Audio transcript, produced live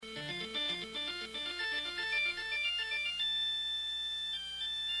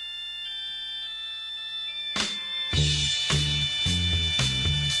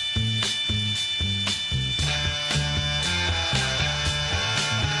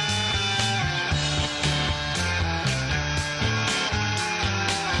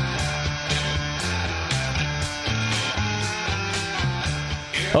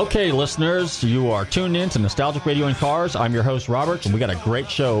Okay, listeners, you are tuned in to Nostalgic Radio in Cars. I'm your host, Robert, and we got a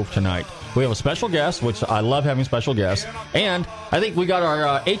great show tonight. We have a special guest, which I love having special guests, and I think we got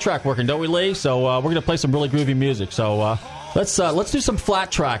our 8-track working, don't we, Lee? So we're going to play some really groovy music. So let's do some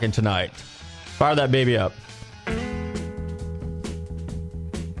flat tracking tonight. Fire that baby up.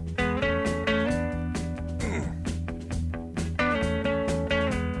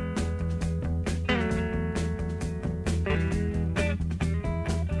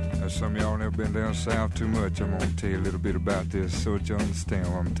 Some of y'all never been down south too much. I'm gonna tell you a little bit about this so that you understand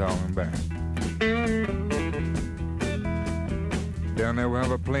what I'm talking about. Down there we have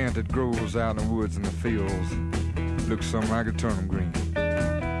a plant that grows out in the woods and the fields. Looks something like a turnip green.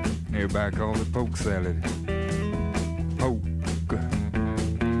 Everybody calls it poke salad. Poke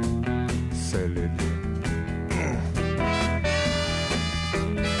salad.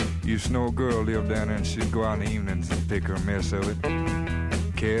 Used to know a girl lived down there and she'd go out in the evenings and pick her a mess of it.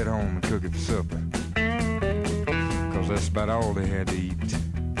 Carry it home and cook it for supper, 'cause that's about all they had to eat.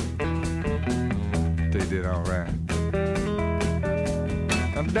 They did all right.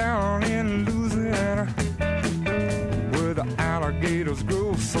 Now down in Louisiana, where the alligators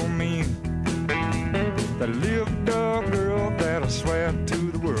grow so mean, there lived a girl that I swear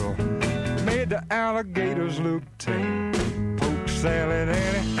to the world made the alligators look tame. Poke salad,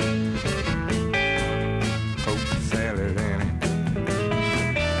 Annie. Poke salad, Annie.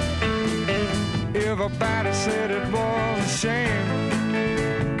 Everybody said it was a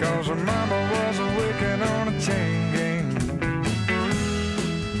shame, 'cause her mama was working on a chain gang.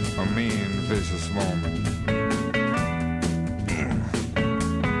 A mean, vicious woman.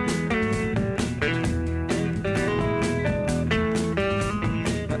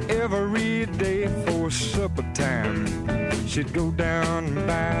 Every day for supper time, she'd go down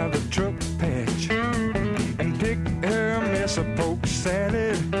by the truck patch and pick her mess of poke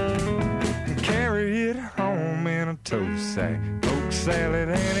salad, carry it home in a tow sack. Poke salad,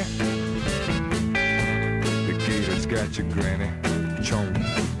 Annie. The gators got your granny. Chomp,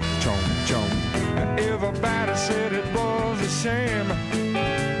 chomp, chomp. Everybody said it was a shame,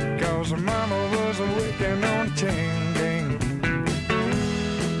 'cause her mama was working on a chain gang.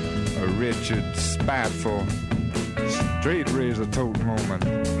 A wretched, spiteful, straight razor toting woman.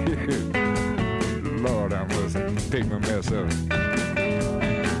 Lord, I must pick my mess up.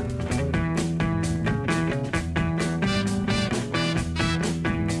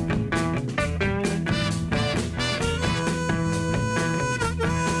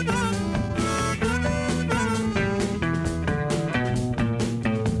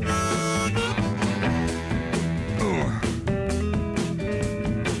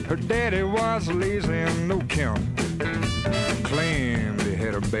 Daddy was lazy and no count, claimed he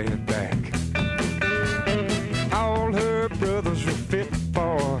had a bad back. All her brothers were fit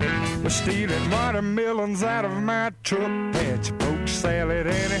for was stealing watermelons out of my truck patch. Poke salad,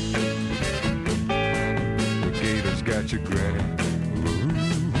 Annie. The gators got your granny. Ooh.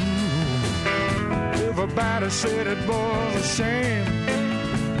 Everybody said it was a shame,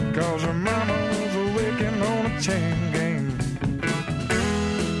 'cause her mama was working on a chain gang.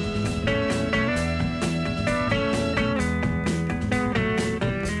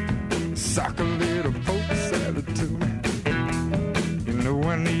 Sock a little poke salad to me. You know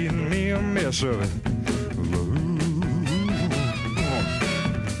I need me a mess of it. Ooh,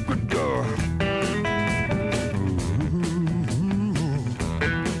 good God.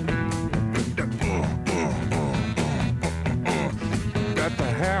 Got to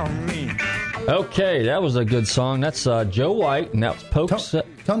have me. Okay, that was a good song. That's Joe White, and that's Poke...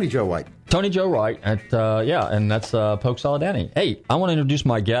 Tony Joe White. Tony Joe Wright, and that's Poke Salad Annie. Hey, I want to introduce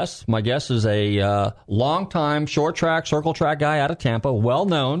my guest. My guest is a long-time short track, circle track guy out of Tampa, well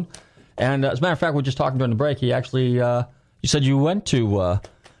known. And as a matter of fact, we were just talking during the break. He actually, you said you went to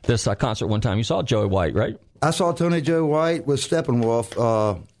this concert one time. You saw Joey White, right? I saw Tony Joe White with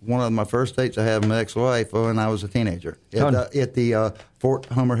Steppenwolf. One of my first dates I had with my ex-wife when I was a teenager at the Fort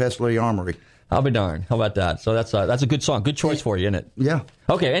Homer Hesley Armory. I'll be darned. How about that? So that's a good song. Good choice for you, isn't it? Yeah.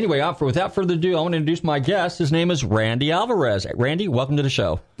 Okay, anyway, without further ado, I want to introduce my guest. His name is Randy Alverez. Randy, welcome to the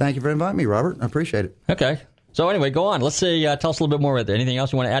show. Thank you for inviting me, Robert. I appreciate it. Okay. So anyway, go on. Let's say, tell us a little bit more about that. Anything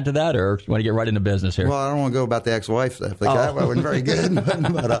else you want to add to that, or you want to get right into business here? Well, I don't want to go about the ex-wife stuff. That wasn't very good.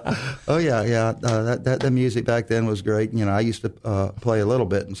 That music back then was great. You know, I used to play a little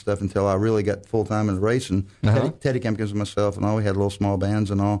bit and stuff until I really got full-time in racing. Teddy Kempkins and myself and all, we had little small bands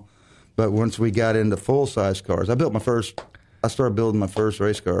and all. But once we got into full-size cars, I started building my first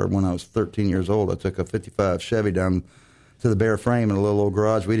race car when I was 13 years old. I took a 55 Chevy down to the bare frame in a little old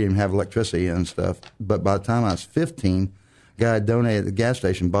garage. We didn't even have electricity and stuff. But by the time I was 15, guy donated at the gas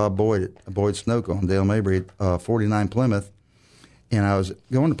station, Bob Boyd Snoke on Dale Mabry, 49 Plymouth. And I was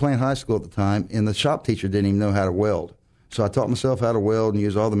going to Plant High School at the time, and the shop teacher didn't even know how to weld. So I taught myself how to weld and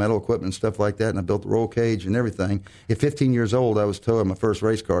use all the metal equipment and stuff like that, and I built the roll cage and everything. At 15 years old, I was towing my first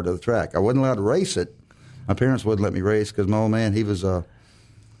race car to the track. I wasn't allowed to race it. My parents wouldn't let me race because my old man, he was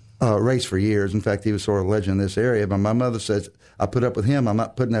raced for years. In fact, he was sort of a legend in this area. But my mother says, I put up with him, I'm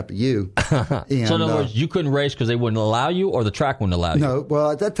not putting up with you. And, so in other words, you couldn't race because they wouldn't allow you, or the track wouldn't allow you? No.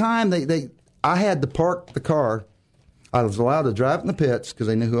 Well, at that time, I had to park the car. I was allowed to drive in the pits because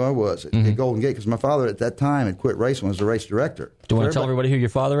they knew who I was at Golden Gate, because my father at that time had quit racing, was the race director. Do you want to tell everybody who your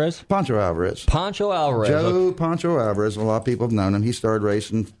father is? Pancho Alverez. Pancho Alverez. Joe Pancho Alverez. A lot of people have known him. He started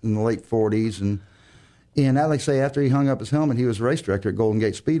racing in the late 40s. And I like to say, after he hung up his helmet, he was race director at Golden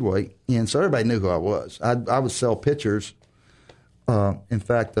Gate Speedway. And so everybody knew who I was. I would sell pictures. In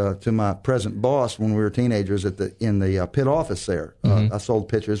fact, to my present boss when we were teenagers in the pit office there. I sold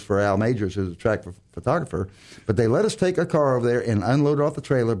pictures for Al Majors, who's a track photographer. But they let us take our car over there and unload it off the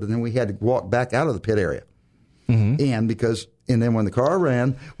trailer, but then we had to walk back out of the pit area. And then when the car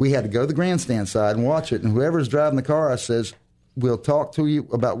ran, we had to go to the grandstand side and watch it. And whoever's driving the car, I says, we'll talk to you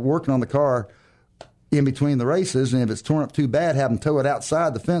about working on the car in between the races. And if it's torn up too bad, have them tow it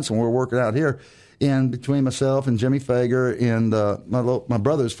outside the fence when we're working out here. And between myself and Jimmy Fager and my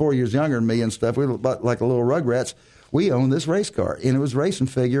brother is 4 years younger than me and stuff, we were like a little Rugrats. We owned this race car, and it was racing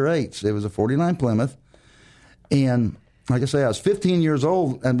figure eights. It was a 49 Plymouth. And like I say, I was 15 years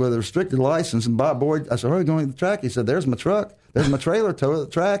old and with a restricted license. And Bob Boyd, I said, "Where are we going to the track?" He said, "There's my truck. There's my trailer towed at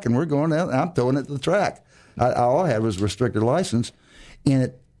the track, and we're going out. I'm towing it to the track." All I had was a restricted license.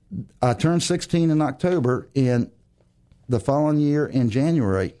 And I turned 16 in October, and the following year in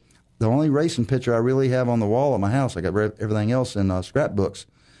January, the only racing picture I really have on the wall at my house, I got everything else in scrapbooks,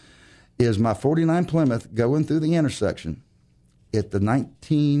 is my 49 Plymouth going through the intersection at the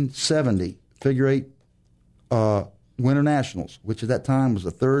 1970 figure eight Winter Nationals, which at that time was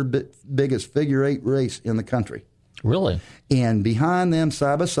the third biggest figure eight race in the country. Really? And behind them,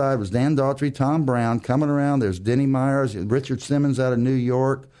 side by side, was Dan Daughtry, Tom Brown coming around. There's Denny Myers, Richard Simmons out of New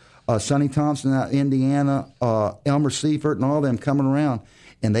York, Sonny Thompson out of Indiana, Elmer Seifert, and all of them coming around.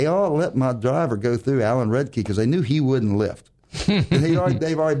 And they all let my driver go through, Alan Redkey, because they knew he wouldn't lift. They've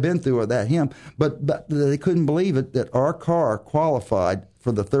already been through him. But they couldn't believe it that our car qualified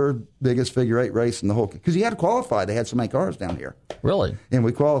for the third biggest figure eight race in the whole, because you had to qualify. They had so many cars down here. Really? And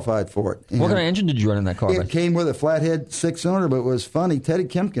we qualified for it. And what kind of engine did you run in that car? It came with a flathead 6-cylinder, but it was funny. Teddy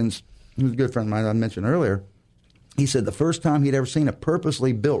Kempkins, who was a good friend of mine I mentioned earlier, he said the first time he'd ever seen a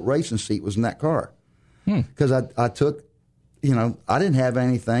purposely built racing seat was in that car. Because I took... I didn't have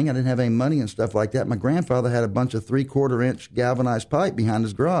anything. I didn't have any money and stuff like that. My grandfather had a bunch of 3/4-inch galvanized pipe behind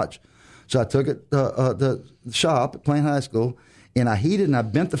his garage. So I took it to the shop at Plant High School, and I heated and I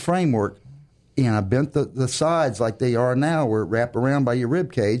bent the framework, and I bent the sides like they are now, where it wrapped around by your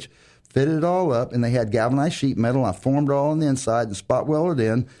rib cage, fitted it all up, and they had galvanized sheet metal. I formed it all on the inside and spot welded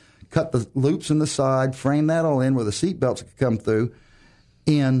in, cut the loops in the side, framed that all in where the seat belts could come through,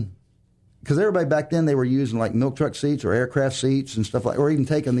 and... Because everybody back then, they were using like milk truck seats or aircraft seats and stuff like, or even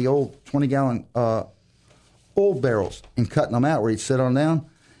taking the old 20-gallon oil barrels and cutting them out where you'd sit on down.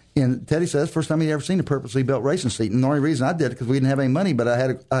 And Teddy says, first time he'd ever seen a purposely built racing seat. And the only reason I did it because we didn't have any money, but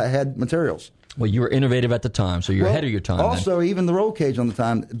I had materials. Well, you were innovative at the time, so you're ahead of your time. Also, even the roll cage on the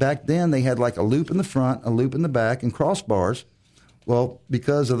time, back then they had like a loop in the front, a loop in the back, and crossbars. Well,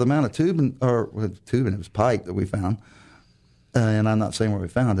 because of the amount of tubing, it was pipe that we found. And I'm not saying where we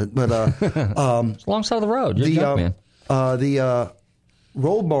found it, but it's alongside of the road. You're a junk man. The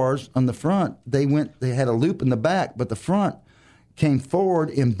roll bars on the front, they had a loop in the back, but the front came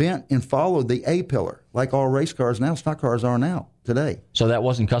forward and bent and followed the A pillar, like all race cars now, stock cars are now today. So that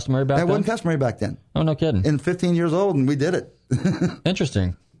wasn't customary back then? That wasn't customary back then. Oh, no kidding. And 15 years old, and we did it.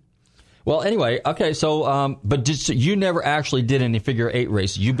 Interesting. Well, anyway, okay, so, but you never actually did any figure eight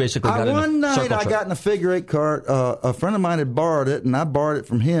races. You basically got in a one night circle I truck. got in a figure eight cart. A friend of mine had borrowed it, and I borrowed it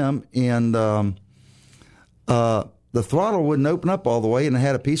from him, and the throttle wouldn't open up all the way, and it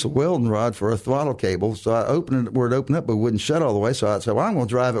had a piece of welding rod for a throttle cable, so I opened it where it opened up, but it wouldn't shut all the way, so I said, well, I'm going to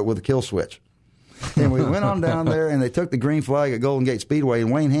drive it with a kill switch. And we went on down there, and they took the green flag at Golden Gate Speedway,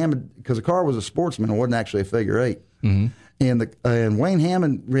 and Wayne Hammond, because the car was a Sportsman, it wasn't actually a figure eight. Mm-hmm. And Wayne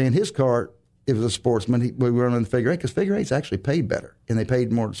Hammond ran his car. It was a Sportsman. We were running the figure eight because figure eights actually paid better, and they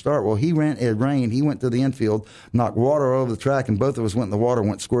paid more to start. Well, it rained. He went to the infield, knocked water over the track, and both of us went in the water,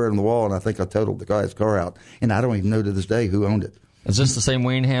 went square in the wall, and I think I totaled the guy's car out. And I don't even know to this day who owned it. Is this the same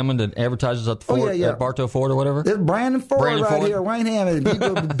Wayne Hammond that advertises at the Ford, at Bartow Ford or whatever? It's Brandon Ford here, Wayne Hammond. If you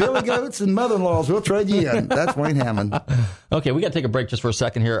go to Billy Goats and Mother-in-Laws, we'll trade you in. That's Wayne Hammond. Okay, we got to take a break just for a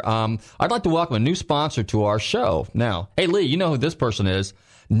second here. I'd like to welcome a new sponsor to our show. Now, hey, Lee, you know who this person is.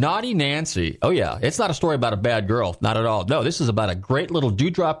 Naughty Nancy. Oh, yeah. It's not a story about a bad girl. Not at all. No, this is about a great little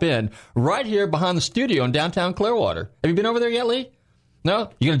Dewdrop Inn right here behind the studio in downtown Clearwater. Have you been over there yet, Lee? No?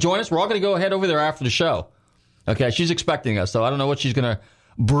 You going to join us? We're all going to go head over there after the show. Okay, she's expecting us, so I don't know what she's going to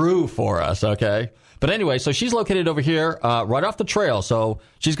brew for us, okay? But anyway, so she's located over here right off the trail, so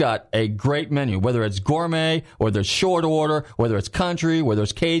she's got a great menu, whether it's gourmet, whether it's short order, whether it's country, whether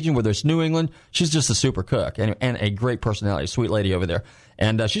it's Cajun, whether it's New England. She's just a super cook and a great personality, sweet lady over there.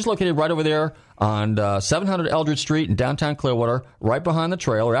 And she's located right over there on 700 Eldred Street in downtown Clearwater, right behind the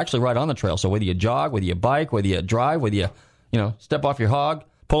trail, or actually right on the trail. So whether you jog, whether you bike, whether you drive, whether you step off your hog,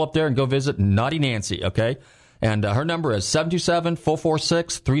 pull up there and go visit Naughty Nancy, okay? And her number is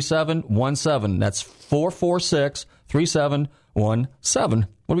 727-446-3717. That's 446-3717.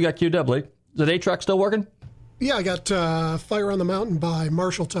 What do we got queued up, Lee? Is the 8-track still working? Yeah, I got Fire on the Mountain by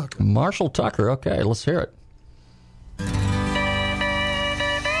Marshall Tucker. Marshall Tucker, okay, let's hear it.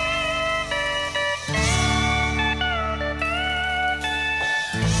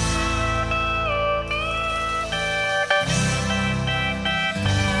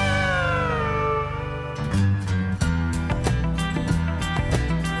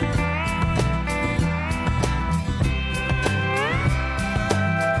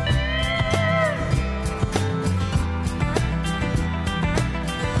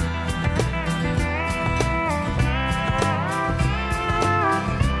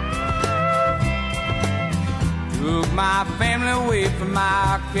 My family away from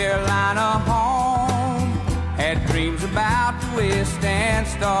my Carolina home, had dreams about the West and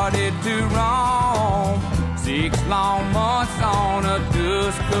started to roam. 6 long months on a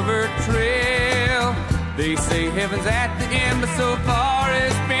dust-covered trail. They say heaven's at the end, but so far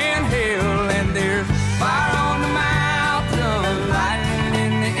it's been hell. And there's fire on the mountain, lightning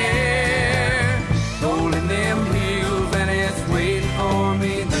in the air, gold in them hills, and it's waiting for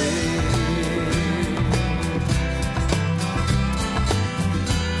me there.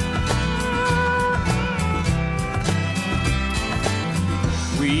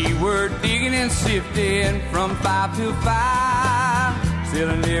 We were digging and sifting from 5 to 5,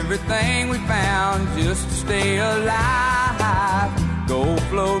 selling everything we found just to stay alive. Gold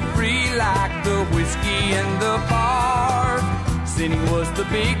flowed free like the whiskey in the bars. Sinning was the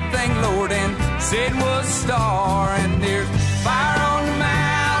big thing, Lord, and sin was the star. And there's fire on the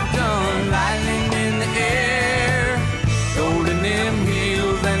mountain, lightning in the air, gold in them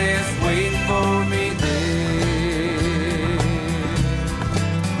hills, and it's waiting for me there.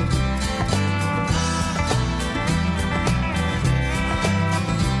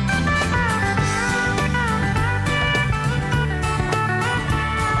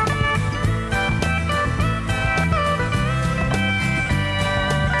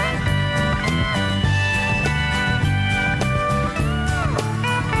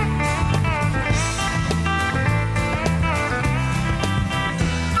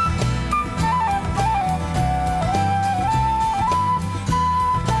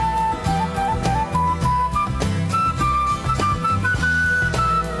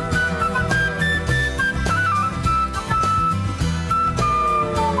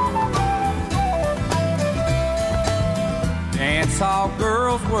 All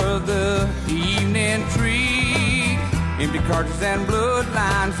girls were the evening treat, empty cartridges and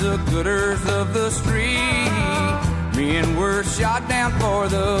bloodlines, the gooders of the street. Men were shot down for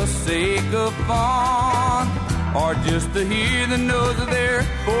the sake of fun, or just to hear the noise of their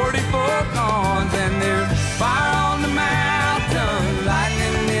 44 guns. And there's fire on the mountain,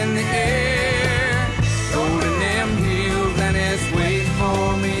 lightning in the air, gold in them hills, and it's waiting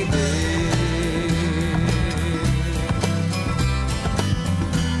for me there.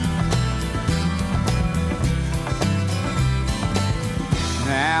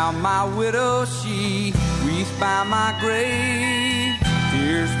 Now my widow, she weeps by my grave.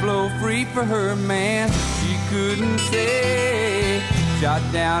 Tears flow free for her man, she couldn't say. Shot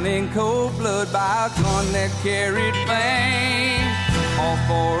down in cold blood by a gun that carried fame. All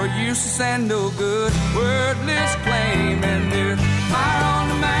for a useless and no good, wordless claim. And there's fire on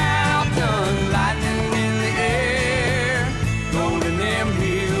the mountain, lightning in the air, gold in them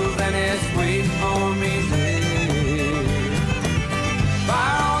hills, and it's waiting for me there.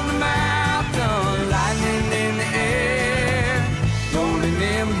 Fire on the mountain, lightning in the air, gold in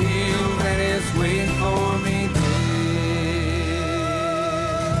them hills, and it's waiting for me there.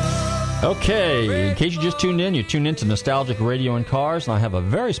 Okay, in case you just tuned in, you tuned in to Nostalgic Radio and Cars, and I have a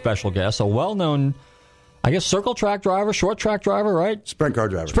very special guest, a well-known, I guess, circle track driver, short track driver, right? Sprint car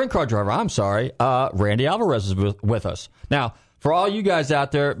driver. Sprint car driver, I'm sorry. Randy Alverez is with us. Now, for all you guys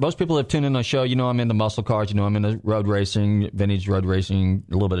out there, most people that have tuned in on the show, you know I'm into muscle cars, you know I'm into road racing, vintage road racing,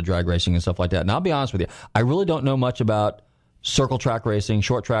 a little bit of drag racing and stuff like that. And I'll be honest with you, I really don't know much about circle track racing,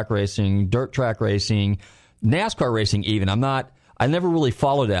 short track racing, dirt track racing, NASCAR racing even. I never really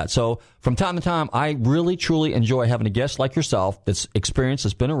followed that. So from time to time, I really, truly enjoy having a guest like yourself that's experienced,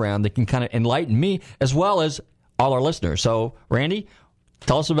 that's been around, that can kind of enlighten me as well as all our listeners. So, Randy,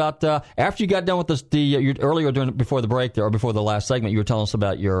 tell us about, after you got done with this, earlier before the break there, or before the last segment, you were telling us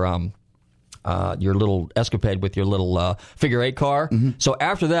about your little escapade with your little figure eight car. Mm-hmm. So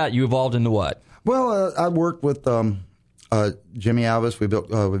after that, you evolved into what? Well, I worked with Jimmy Alverez. We built,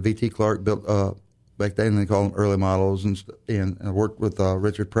 with V.T. Clark, built, back then they called them early models, and I worked with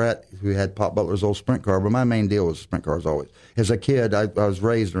Richard Pratt, who had Pop Butler's old sprint car. But my main deal was sprint cars always. As a kid, I was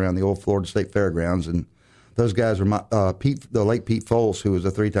raised around the old Florida State Fairgrounds, and those guys were the late Pete Foles, who was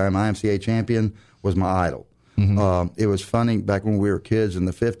a 3-time IMCA champion, was my idol. Mm-hmm. It was funny, back when we were kids in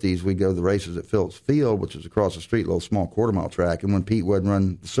the 50s, we'd go to the races at Phillips Field, which was across the street, a little small quarter-mile track, and when Pete would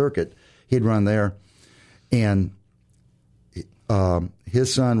run the circuit, he'd run there, and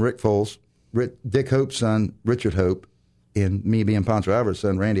his son, Rick Foles, Dick Hope's son, Richard Hope, and me being Pancho Alvarez's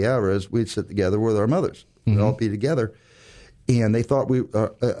son, Randy Alverez, we'd sit together with our mothers. We'd all be together. And they thought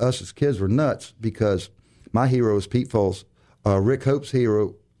us as kids were nuts because my hero was Pete Foles. Richard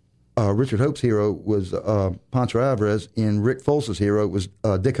Hope's hero was Pancho Alvarez, and Rick Foles' hero was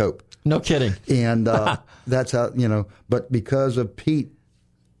Dick Hope. No kidding. And that's how, but because of Pete,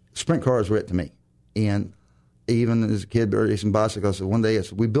 sprint cars were it to me. And even as a kid racing bicycles, I said one day,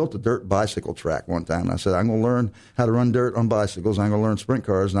 we built a dirt bicycle track one time. And I said, I'm going to learn how to run dirt on bicycles. I'm going to learn sprint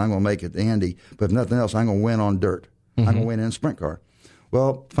cars, and I'm going to make it to Indy. But if nothing else, I'm going to win on dirt. Mm-hmm. I'm going to win in a sprint car.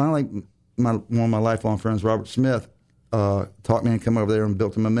 Well, finally, one of my lifelong friends, Robert Smith, talked me to come over there and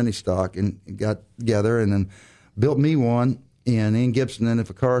built him a mini stock, and got together and then built me one. And Ian Gibson, and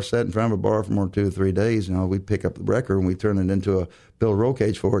if a car sat in front of a bar for more than 2 or 3 days, we'd pick up the wrecker and we'd turn it into a build roll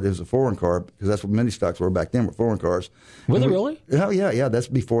cage for it. It was a foreign car, because that's what mini stocks were back then, were foreign cars. Were they really? Oh, yeah. That's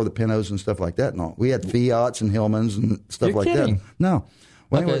before the Pintos and stuff like that and all. We had Fiats and Hillmans and stuff You're like kidding. that. No.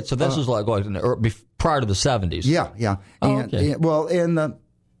 Well, okay, anyway, so this was like prior to the 70s. Yeah. Oh, okay. And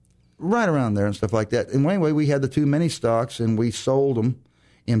right around there and stuff like that. And anyway, we had the 2 mini stocks, and we sold them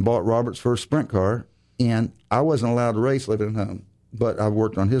and bought Robert's first sprint car. And I wasn't allowed to race living at home, but I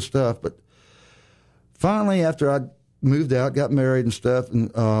worked on his stuff. But finally, after I moved out, got married and stuff,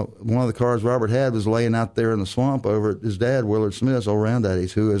 and one of the cars Robert had was laying out there in the swamp over at his dad, Willard Smith's, old Round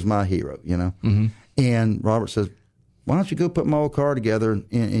Daddy's, who is my hero, Mm-hmm. And Robert says, why don't you go put my old car together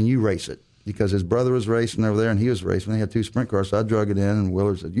and you race it? Because his brother was racing over there and he was racing. They had 2 sprint cars, so I drug it in, and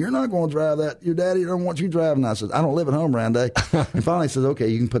Willard said, you're not going to drive that. Your daddy don't want you driving. I said, I don't live at home, Round Day. And finally he says, okay,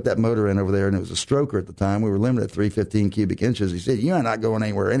 you can put that motor in over there. And it was a stroker at the time. We were limited at 315 cubic inches. He said, you're not going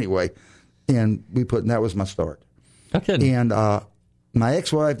anywhere anyway. And that was my start. Okay. And my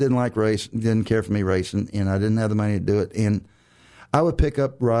ex-wife didn't like racing, didn't care for me racing, and I didn't have the money to do it. And I would pick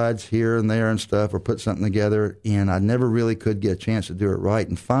up rides here and there and stuff, or put something together, and I never really could get a chance to do it right.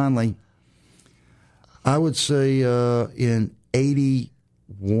 And finally, I would say in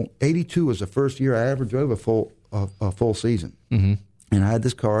 82 was the first year I ever drove a full season. Mm-hmm. And I had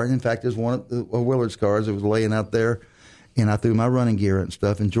this car, and in fact, there's one of Willard's cars that was laying out there, and I threw my running gear and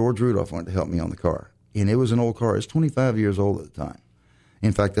stuff, and George Rudolph wanted to help me on the car. And it was an old car. It's 25 years old at the time.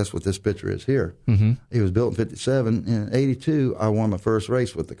 In fact, that's what this picture is here. Mm-hmm. It was built in 57. In 82, I won my first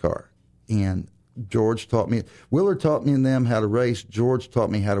race with the car. And George taught me, Willard taught me and them how to race. George taught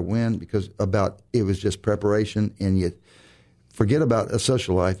me how to win, because it was just preparation, and you forget about a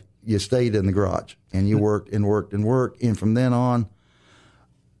social life. You stayed in the garage, and you worked and worked and worked. And from then on,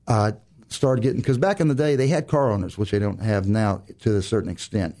 I started getting, because back in the day, they had car owners, which they don't have now to a certain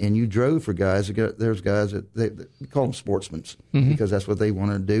extent. And you drove for guys. There's guys that we call them sportsmen, mm-hmm. because that's what they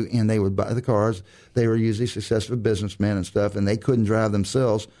wanted to do. And they would buy the cars. They were usually successful businessmen and stuff, and they couldn't drive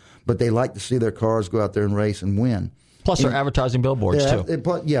themselves, but they liked to see their cars go out there and race and win. Plus, they're advertising billboards,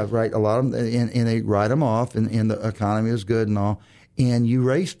 too. Yeah, right. A lot of them, and they write them off, and the economy was good and all. And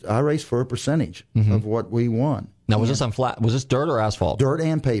I raced for a percentage mm-hmm. of what we won. Now, was this on flat? Was this dirt or asphalt? Dirt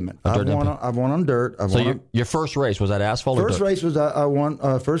and pavement. I've won on dirt. Your first race, was that asphalt or dirt? First race was I won.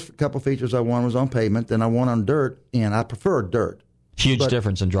 First couple features I won was on pavement. Then I won on dirt, and I preferred dirt. Huge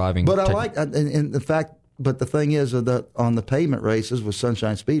difference in driving. But I like, and the fact. But the thing is, on the pavement races was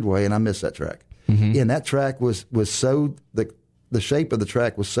Sunshine Speedway, and I missed that track. Mm-hmm. And that track was so the shape of the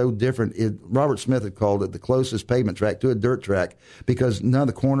track was so different. Robert Smith had called it the closest pavement track to a dirt track because none of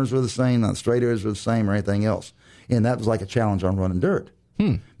the corners were the same, none of the straight areas were the same or anything else. And that was like a challenge on running dirt.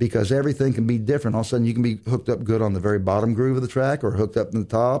 Because everything can be different. All of a sudden, you can be hooked up good on the very bottom groove of the track, or hooked up in the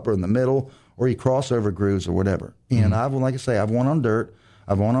top, or in the middle, or you cross over grooves or whatever. And like I say, I've won on dirt,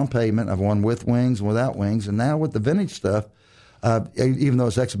 I've won on pavement, I've won with wings and without wings, and now with the vintage stuff, even though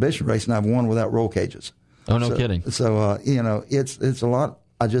it's exhibition racing, I've won without roll cages. Oh, no kidding. So it's a lot.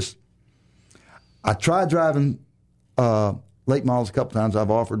 I tried driving late models a couple times.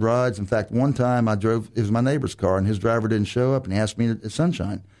 I've offered rides. In fact, one time it was my neighbor's car, and his driver didn't show up, and he asked me at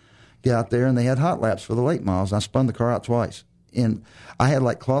Sunshine, get out there, and they had hot laps for the late models. I spun the car out twice. And I had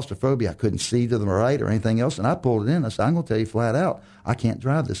like claustrophobia. I couldn't see to the right or anything else, and I pulled it in. I said, I'm going to tell you flat out, I can't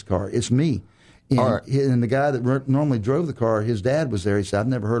drive this car. It's me. And, and the guy that normally drove the car, his dad was there. He said, I've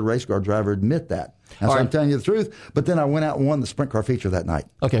never heard a race car driver admit that. And so I'm telling you the truth. But then I went out and won the sprint car feature that night.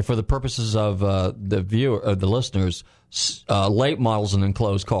 Okay, for the purposes of the viewer, the listeners, late model is an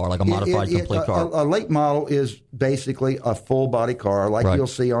enclosed car, like a modified complete car. A late model is basically a full body car, like you'll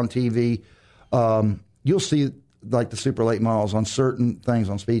see on TV. You'll see like the super late models on certain things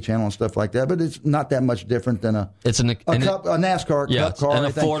on Speed Channel and stuff like that, but it's not that much different than a NASCAR cup car.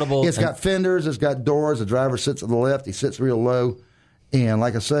 An affordable. It's got fenders, it's got doors. The driver sits at the left, he sits real low, and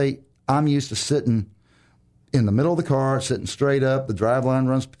like I say, I'm used to sitting in the middle of the car, sitting straight up. The driveline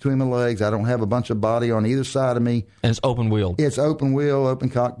runs between my legs. I don't have a bunch of body on either side of me. And it's open wheeled. It's open wheel, open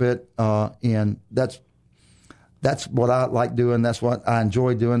cockpit, and that's what I like doing. That's what I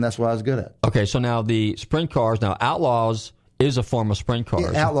enjoy doing. That's what I was good at. Okay, so now the sprint cars, now Outlaws is a form of sprint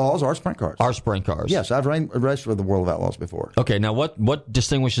cars. Yeah, Outlaws are sprint cars. Are sprint cars. Yes, I've raced with the World of Outlaws before. Okay, now what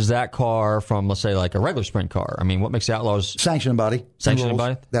distinguishes that car from, let's say, like a regular sprint car? I mean, what makes the Outlaws... Sanction and body. Sanction and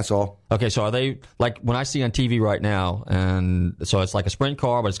body? That's all. Okay, so are they, like when I see on TV right now, and so it's like a sprint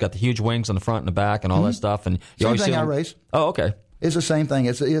car, but it's got the huge wings on the front and the back and all that stuff. And you same thing I race. Oh, okay. It's the same thing.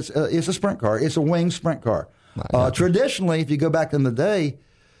 It's a sprint car. It's a winged sprint car. Traditionally, if you go back in the day,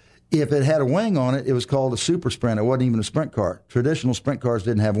 if it had a wing on it, it was called a super sprint. It wasn't even a sprint car. Traditional sprint cars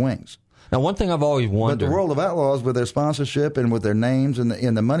didn't have wings. Now, one thing I've always wondered... But the World of Outlaws, with their sponsorship and with their names and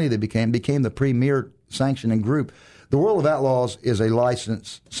the money they became the premier sanctioning group. The World of Outlaws is a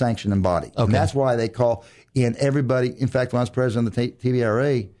licensed sanctioning body. Okay. And that's why they call in everybody... In fact, when I was president of the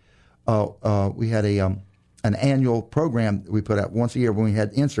TBRA, we had an annual program that we put out once a year when we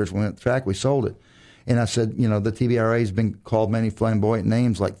had inserts. When we went to the track, we sold it. And I said, the TBRA has been called many flamboyant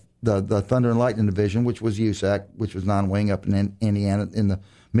names, like the Thunder and Lightning Division, which was USAC, which was non-wing up in Indiana in the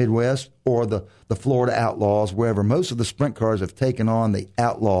Midwest, or the Florida Outlaws, wherever. Most of the sprint cars have taken on the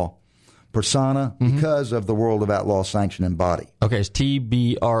outlaw persona because of the World of Outlaws sanctioning body. Okay, it's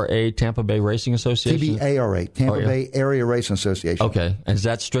TBRA, Tampa Bay Racing Association? TBARA, Tampa Bay Area Racing Association. Okay, and is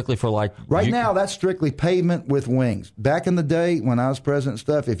that strictly for like... Right now, that's strictly pavement with wings. Back in the day, when I was president and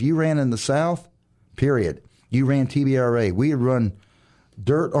stuff, if you ran in the South... Period. You ran TBRA. We would run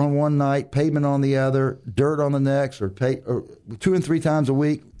dirt on one night, pavement on the other, dirt on the next, or 2 and 3 times a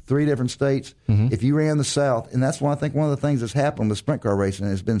week, 3 different states. If you ran the South, and that's why I think one of the things that's happened with sprint car racing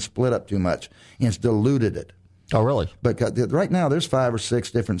is been split up too much, and it's diluted it. Oh, really? But right now, there's 5 or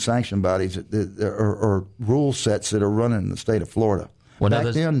 6 different sanction bodies or rule sets that are running in the state of Florida.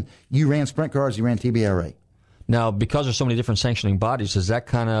 Back then, you ran sprint cars, you ran TBRA. Now, because there's so many different sanctioning bodies, does that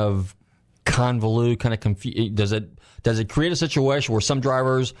kind of convolute, kind of confuse? Does it create a situation where some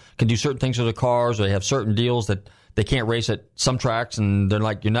drivers can do certain things with their cars, or they have certain deals that they can't race at some tracks, and they're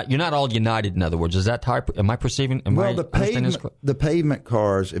like, you're not all united? In other words, is that type? Am I perceiving? The pavement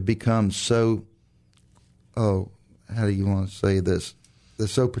cars have become so. Oh, how do you want to say this? They're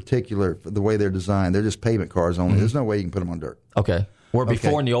so particular for the way they're designed. They're just pavement cars only. There's no way you can put them on dirt. Okay. Where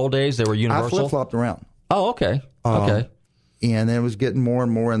before in the old days they were universal. I flip-flopped around. Oh, okay. Okay. And then it was getting more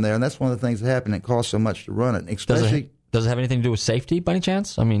and more in there, and that's one of the things that happened. It costs so much to run it, especially. Does it have anything to do with safety, by any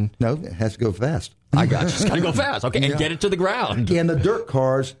chance? I mean, no, it has to go fast. I got you. It's got to go fast, okay, and get it to the ground. And the dirt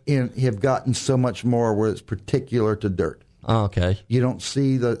cars have gotten so much more where it's particular to dirt. Oh, okay. You don't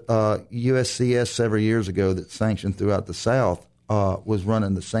see the USCS several years ago that sanctioned throughout the South was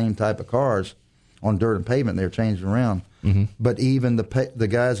running the same type of cars on dirt and pavement. They were changing around, but even the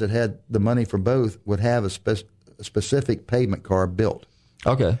guys that had the money for both would have a specific pavement car built.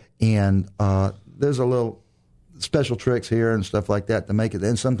 Okay. And there's a little special tricks here and stuff like that to make it.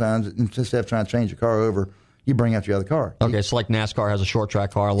 And sometimes instead of trying to change your car over, you bring out your other car. Okay, so like NASCAR has a short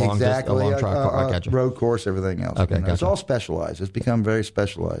track car, a long track car. Road course, everything else. Okay, gotcha. It's all specialized. It's become very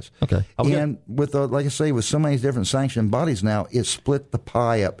specialized. Okay. And with like I say, with so many different sanctioned bodies now, it's split the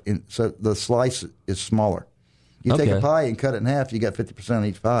pie up, so the slice is smaller. You take a pie and cut it in half, you got 50% on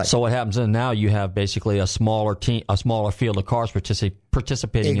each pie. So what happens then? Now you have basically a smaller team, a smaller field of cars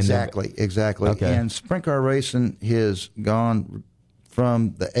participating. Exactly. Okay. And sprint car racing has gone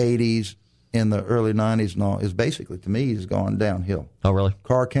from the 80s and the early 90s and all, is basically, to me, has gone downhill. Oh, really?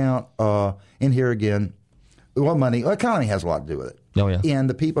 Car count, in here again, money, economy has a lot to do with it. Oh, yeah. And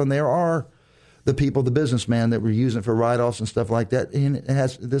the people, and there are the people, the businessmen that were using it for write-offs and stuff like that, and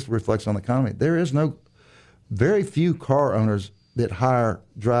this reflects on the economy. There is very few car owners that hire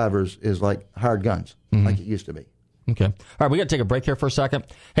drivers is like hired guns, like it used to be. Okay. All right, we got to take a break here for a second.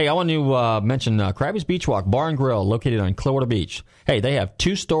 Hey, I want to mention Krabby's Beach Walk Bar and Grill located on Clearwater Beach. Hey, they have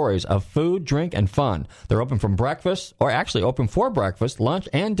 2 stories of food, drink, and fun. They're open from breakfast, or actually open for breakfast, lunch,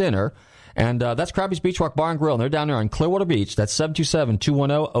 and dinner. And that's Krabby's Beach Walk Bar and Grill, and they're down there on Clearwater Beach. That's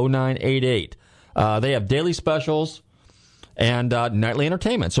 727-210-0988. They have daily specials and nightly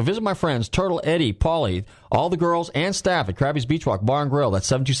entertainment. So visit my friends, Turtle, Eddie, Paulie, all the girls and staff at Krabby's Beach Walk Bar and Grill.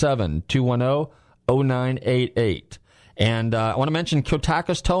 That's 727-210-0988. And I want to mention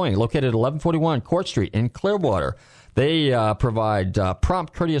Kotakas Towing, located at 1141 Court Street in Clearwater. They provide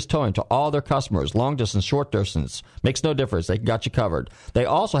prompt, courteous towing to all their customers, long distance, short distance. Makes no difference. They got you covered. They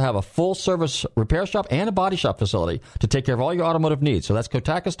also have a full-service repair shop and a body shop facility to take care of all your automotive needs. So that's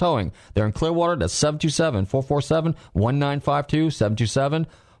Kotakas Towing. They're in Clearwater. That's 727-447-1952,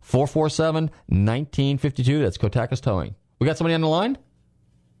 727-447-1952. That's Kotakas Towing. We got somebody on the line?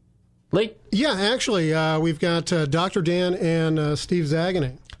 Lee? Yeah, actually, we've got Dr. Dan and Steve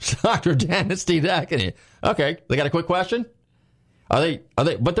Zaganing. Dr. Dan and Steve Zaganing. Okay, they got a quick question? Are they?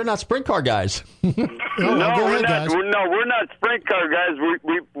 But they're not sprint car guys. Go ahead, guys. We're not sprint car guys.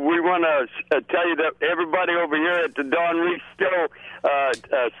 We want to tell you that everybody over here at the Don Reese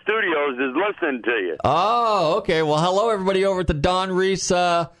Studios is listening to you. Oh, okay. Well, hello, everybody over at the Don Reese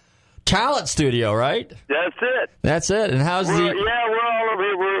Talent Studio, right? That's it. That's it. And how's we're all over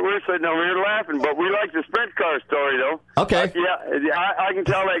here. We're sitting over here laughing, but we like the sprint car story, though. Okay. I can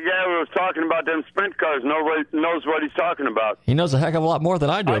tell that guy who was talking about them sprint cars knows what he's talking about. He knows a heck of a lot more than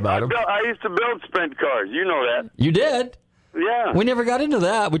I do about them. I used to build sprint cars. You know that. You did? Yeah. We never got into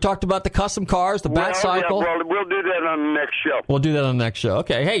that. We talked about the custom cars, the bat cycle. Yeah, well, we'll do that on the next show. We'll do that on the next show.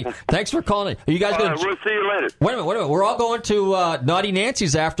 Okay. Hey, thanks for calling. Are you guys going to... We'll see you later. Wait a minute. We're all going to Naughty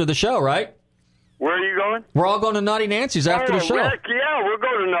Nancy's after the show, right? Where are you going? We're all going to Naughty Nancy's after the show. Heck yeah, we'll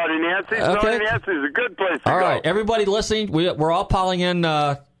go to Naughty Nancy's. Okay. Naughty Nancy's is a good place to go. All right, everybody listening, we're all piling in,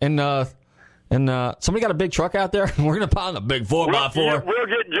 somebody got a big truck out there? We're going to pile in a big 4x4. We'll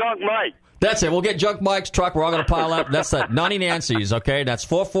get Junk Mike. That's it. We'll get Junk Mike's truck. We're all going to pile up. That's that Naughty Nancy's, okay? That's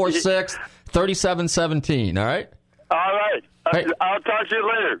 446-3717, all right? All right. Hey. I'll talk to you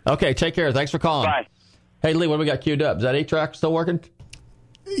later. Okay, take care. Thanks for calling. Bye. Hey, Lee, what do we got queued up? Is that 8-track still working?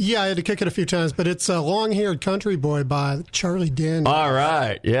 Yeah, I had to kick it a few times, but it's Long-Haired Country Boy by Charlie Daniels. All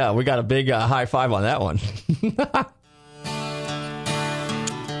right. Yeah, we got a big high five on that one.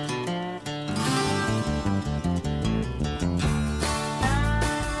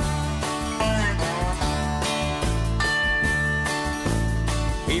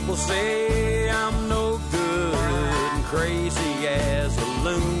 People say I'm no good and crazy as a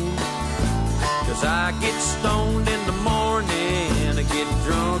loon, 'cause I get stoned in the morning, I get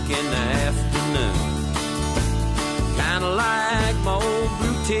drunk in the afternoon. Kinda like my old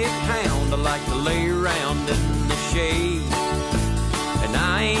blue-tick hound, I like to lay around in the shade. And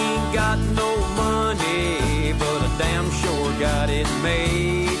I ain't got no money, but I damn sure got it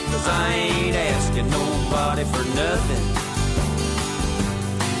made. 'Cause I ain't asking nobody for nothing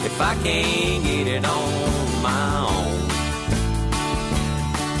if I can't get it on my own.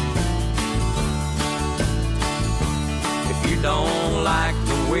 If you don't like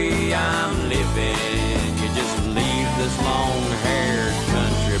the way I'm living, you just leave this long-haired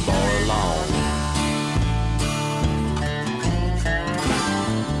country boy alone.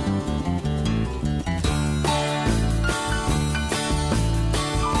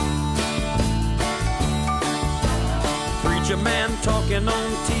 Preacher man talking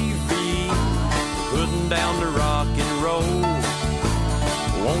on TV, putting down the rock and roll,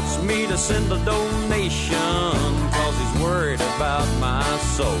 wants me to send a donation 'cause he's worried about my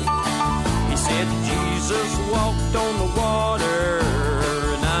soul. He said Jesus walked on the water,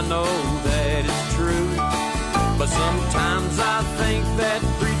 and I know that it's true. But sometimes I think that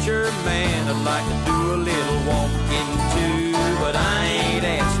preacher man would like to do a little walking too. But I ain't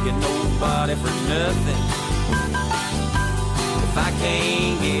asking nobody for nothing if I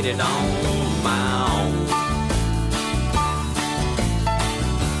can't get it on my own.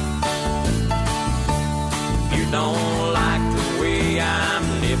 If you don't like the way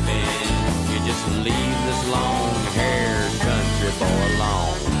I'm living, you just leave this long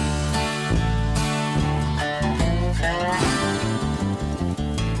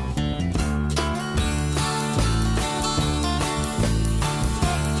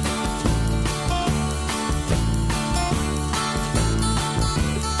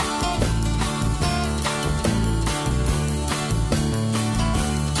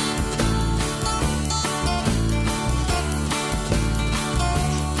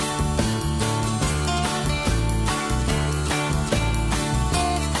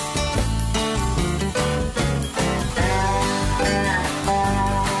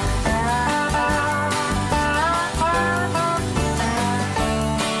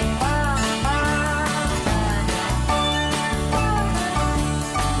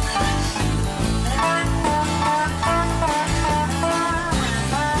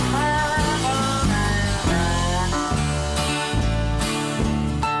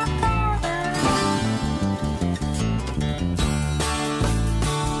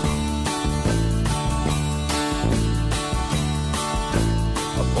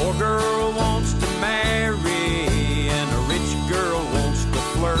girl wants to marry and a rich girl wants to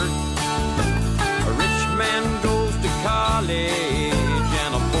flirt. A rich man goes to college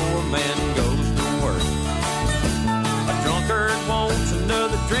and a poor man goes to work. A drunkard wants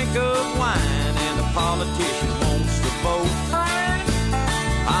another drink of wine and a politician wants to vote.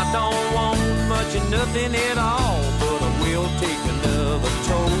 I don't want much of nothing at all, but I will take another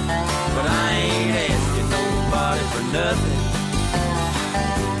toll. But I ain't asking nobody for nothing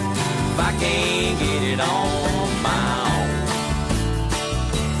if I can't get it on my own.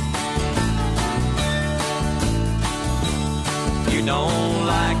 You don't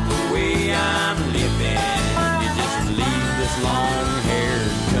like the way I'm living, you just leave this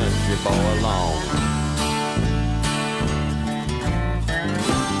long-haired country boy alone.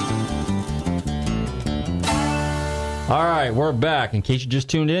 All right, we're back. In case you just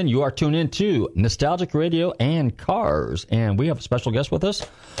tuned in, you are tuned in to Nostalgic Radio and Cars. And we have a special guest with us,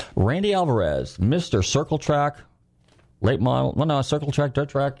 Randy Alverez, Mr. Circle Track, late model, well, no, Circle Track, Dirt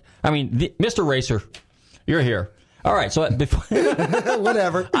Track. I mean, Mr. Racer, you're here. All right, so before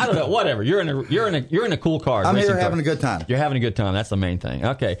whatever. I don't know, whatever. You're in a cool car. I'm here car. having a good time. You're having a good time. That's the main thing.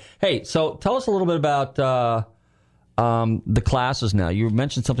 Okay. Hey, so tell us a little bit about the classes now. You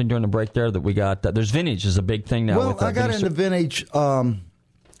mentioned something during the break there that we got. There's vintage is a big thing now. Well, I got into vintage.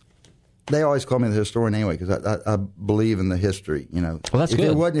 They always call me the historian anyway because I believe in the history. You know, well, that's if good.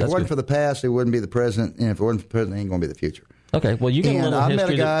 It wasn't for the past, it wouldn't be the present, and if it wasn't for the present, it ain't going to be the future. Okay. Well, you got a little I history.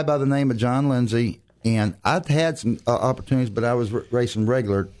 met a guy by the name of John Lindsay, and I've had some opportunities, but I was racing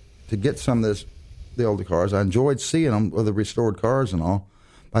regular to get some of the older cars. I enjoyed seeing them with the restored cars and all.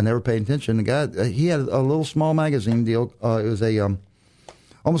 I never paid attention. The guy, he had a little small magazine deal. It was a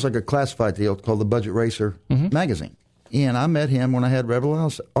almost like a classified deal called the Budget Racer magazine. And I met him when I had Rebel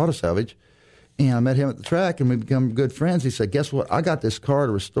Auto Salvage, and I met him at the track, and we become good friends. He said, "Guess what? I got this car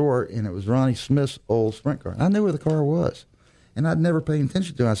to restore," and it was Ronnie Smith's old sprint car. I knew where the car was, and I'd never paid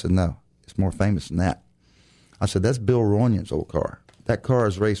attention to it. I said, "No, it's more famous than that." I said, "That's Bill Ronion's old car. That car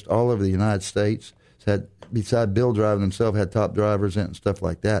is raced all over the United States. It's had, beside Bill driving himself, had top drivers in it and stuff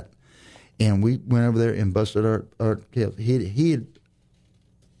like that." And we went over there and busted our tails. He had,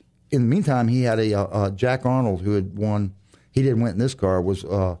 in the meantime, he had a Jack Arnold who had won. He didn't win in this car. Was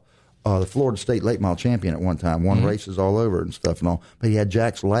the Florida State late model champion at one time. Won races all over and stuff and all. But he had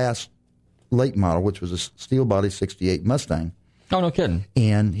Jack's last late model, which was a steel body '68 Mustang. Oh, no kidding.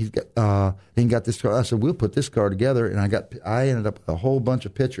 And he's got then got this car. I said, "We'll put this car together." And I ended up with a whole bunch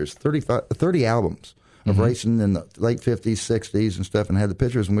of pictures, 30 albums of racing in the late 50s, 60s and stuff, and had the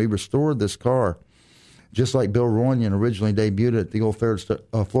pictures. And we restored this car just like Bill Ronion originally debuted at the old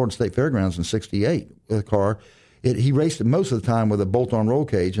Florida State Fairgrounds in '68 with a car. He raced it most of the time with a bolt-on roll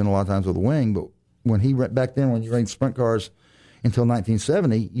cage and a lot of times with a wing. But when back then, when you raced sprint cars until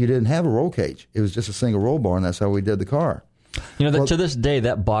 1970, you didn't have a roll cage. It was just a single roll bar, and that's how we did the car. You know, to this day,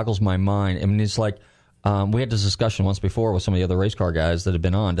 that boggles my mind. I mean, it's like we had this discussion once before with some of the other race car guys that have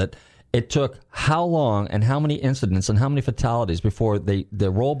been on, that it took how long and how many incidents and how many fatalities before the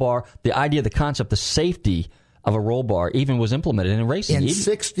roll bar, the idea, the concept, the safety of a roll bar even was implemented in racing. In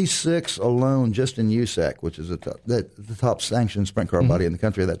 66 alone, just in USAC, which is the top sanctioned sprint car body in the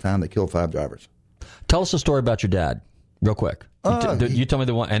country at that time, they killed 5 drivers. Tell us a story about your dad, real quick. You tell me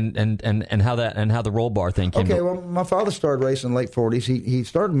the one and how the roll bar thing came. Okay, well, my father started racing in the late 40s. He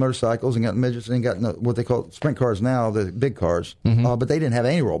started motorcycles and got midgets and got what they call sprint cars now, the big cars, but they didn't have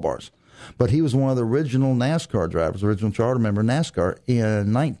any roll bars. But he was one of the original NASCAR drivers, original charter member of NASCAR.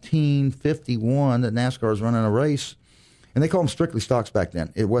 In 1951, that NASCAR was running a race, and they called them strictly stocks back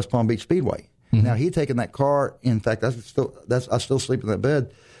then, at West Palm Beach Speedway. Now, he had taken that car. In fact, I still sleep in that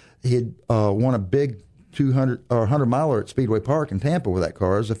bed. He had won a big 200 or 100 miler at Speedway Park in Tampa with that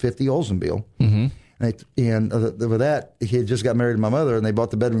car. It was a 50 Oldsmobile. And with that, he had just got married to my mother, and they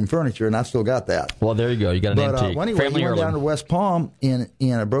bought the bedroom furniture, and I still got that. Well, there you go. You got an antique. Anyway, Family he went heirloom. down to West Palm and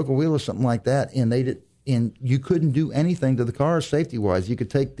I broke a wheel or something like that, and and you couldn't do anything to the car safety wise. You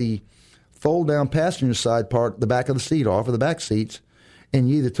could take the fold down passenger side part, the back of the seat off, or the back seats, and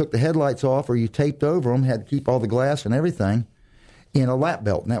you either took the headlights off or you taped over them, had to keep all the glass and everything, in a lap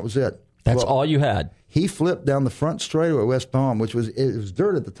belt, and that was it. That's all you had. He flipped down the front straightaway at West Palm, which was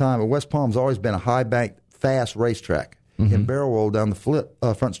dirt at the time, but West Palm's always been a high bank, fast racetrack, and barrel rolled down the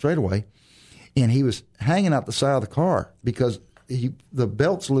front straightaway, and he was hanging out the side of the car because the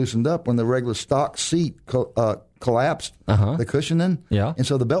belts loosened up when the regular stock seat collapsed, the cushioning, and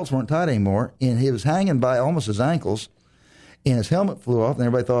so the belts weren't tight anymore, and he was hanging by almost his ankles, and his helmet flew off, and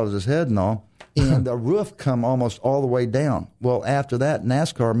everybody thought it was his head and all, and the roof come almost all the way down. Well, after that,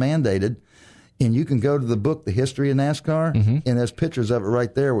 NASCAR mandated And you can go to the book, The History of NASCAR, and there's pictures of it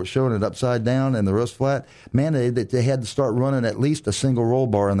right there with showing it upside down and the rust flat. Man, they had to start running at least a single roll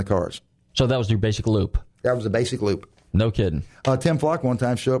bar in the cars. So that was your basic loop? That was the basic loop. No kidding. Tim Flock one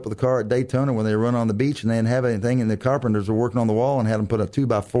time showed up with a car at Daytona when they were running on the beach, and they didn't have anything, and the carpenters were working on the wall and had them put a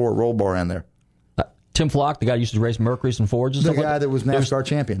 2x4 roll bar in there. Tim Flock, the guy who used to race Mercury's and Fords and the stuff guy that was NASCAR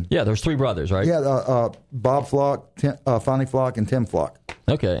champion. Yeah, there's 3 brothers, right? Yeah, Bob Flock, Fonny Flock, and Tim Flock.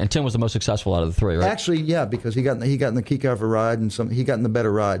 Okay, and Tim was the most successible out of the 3, right? Actually, yeah, because he got in the key cover ride, and he got in the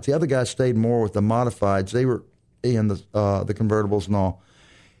better rides. The other guys stayed more with the modifieds. They were in the convertibles and all.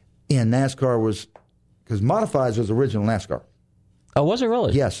 And NASCAR was, because modifieds was original NASCAR. Oh, was it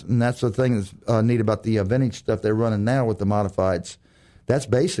really? Yes, and that's the thing that's neat about the vintage stuff they're running now with the modifieds. That's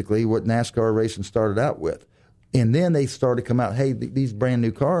basically what NASCAR racing started out with. And then they started to come out, hey, these brand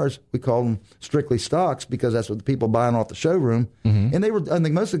new cars, we call them strictly stocks because that's what the people buying off the showroom. And I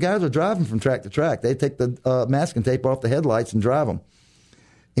think most of the guys were driving from track to track. They'd take the masking tape off the headlights and drive them.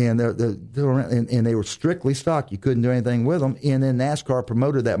 And they were strictly stock. You couldn't do anything with them. And then NASCAR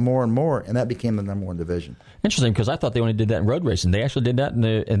promoted that more and more, and that became the number 1 division. Interesting, because I thought they only did that in road racing. They actually did that in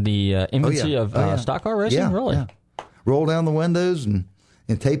the infancy of stock car racing? Yeah, really? Yeah. Roll down the windows and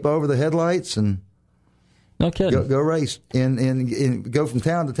tape over the headlights and no kidding. Go race and go from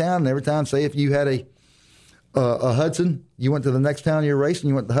town to town. And every time, say if you had a Hudson, you went to the next town you're racing,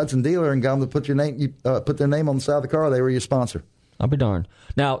 you went to the Hudson dealer and got them to put their name on the side of the car. They were your sponsor. I'll be darned.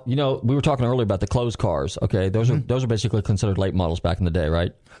 Now, we were talking earlier about the closed cars. Okay, those are basically considered late models back in the day,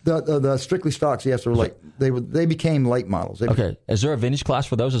 right? The strictly stocks, yes, were late. They became late models. Okay, is there a vintage class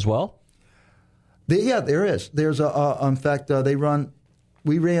for those as well? Yeah, there is. There's in fact,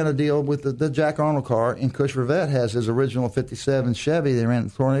 we ran a deal with the Jack Arnold car, and Cush Rivette has his original 57 Chevy. They ran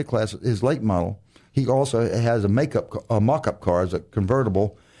the Tornado class, his late model. He also has a mock-up car as a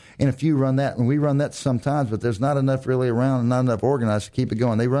convertible, and a few run that. And we run that sometimes, but there's not enough really around and not enough organized to keep it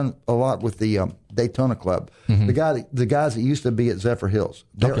going. They run a lot with the Daytona Club. The guys that used to be at Zephyr Hills,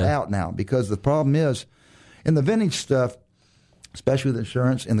 they're out now because the problem is, in the vintage stuff, especially with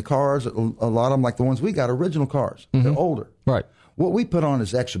insurance, and the cars, a lot of them, like the ones we got, original cars. They're older. Right. What we put on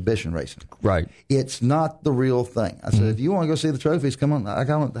is exhibition racing. Right. It's not the real thing. I said, if you want to go see the trophies, come on. I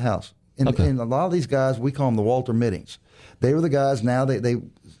got them at the house. And a lot of these guys, we call them the Walter Mittings. They were the guys now, they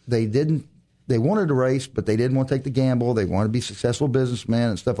wanted to race, but they didn't want to take the gamble. They wanted to be successful businessmen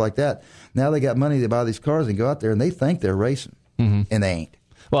and stuff like that. Now they got money to buy these cars and go out there, and they think they're racing, and they ain't.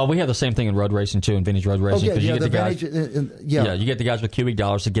 Well, we have the same thing in road racing too, in vintage road racing. Okay, you get the guys, you get the guys with cubic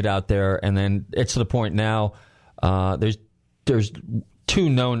dollars to get out there, and then it's to the point now. There's 2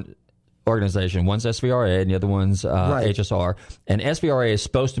 known organizations. One's SVRA, and the other one's HSR. And SVRA is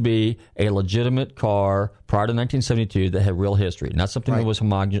supposed to be a legitimate car prior to 1972 that had real history, not something that was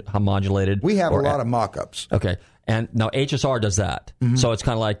homogulated. We have a lot of mock-ups. Okay, and now HSR does that, so it's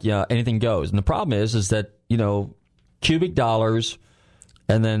kind of like anything goes. And the problem is that cubic dollars.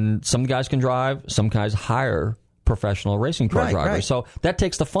 And then some guys can drive, some guys hire professional racing car drivers. Right. So that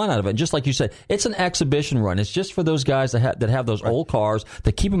takes the fun out of it. And just like you said, it's an exhibition run. It's just for those guys that have those old cars,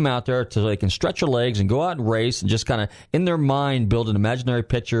 to keep them out there so they can stretch their legs and go out and race and just kind of, in their mind, build an imaginary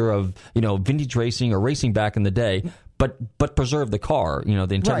picture of, vintage racing or racing back in the day, but preserve the car, the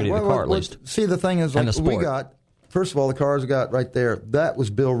integrity of the car at least. See, the thing is, we got, first of all, the cars we got right there, that was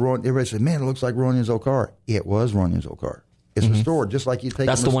Bill Roy. Everybody said, man, it looks like Ronyan's old car. It was Ronyan's old car. It's restored, just like you take.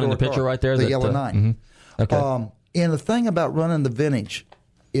 That's the one in the picture right there. The yellow 9. Okay. And the thing about running the vintage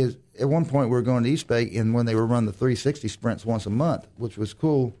is, at one point we were going to East Bay, and when they were running the 360 sprints once a month, which was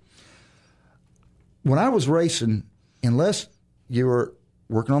cool. When I was racing, unless you were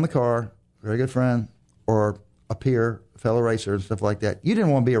working on the car, a very good friend, or a peer, a fellow racer, and stuff like that, you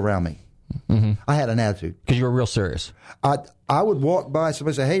didn't want to be around me. I had an attitude because you were real serious. I would walk by,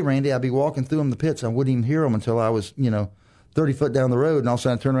 somebody say, "Hey, Randy," I'd be walking through them the pits. I wouldn't even hear them until I was, 30 foot down the road, and all of a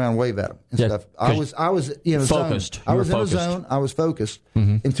sudden I turn around and wave at them and stuff. I was focused. Zone. I was in a zone. I was focused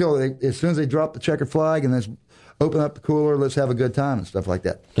until as soon as they dropped the checkered flag and then open up the cooler, let's have a good time and stuff like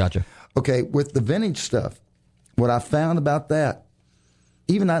that. Gotcha. Okay, with the vintage stuff, what I found about that,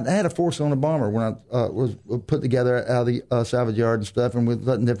 even I had a 4-cylinder bomber when I was put together out of the salvage yard and stuff, and we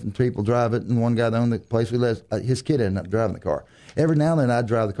letting different people drive it. And one guy that owned the place, we let his kid ended up driving the car. Every now and then I'd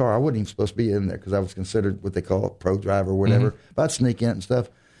drive the car. I wasn't even supposed to be in there because I was considered what they call a pro driver or whatever. But I'd sneak in and stuff.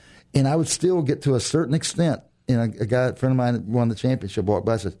 And I would still get to a certain extent. A friend of mine that won the championship walked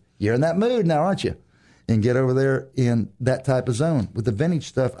by and said, "You're in that mood now, aren't you?" And get over there in that type of zone. With the vintage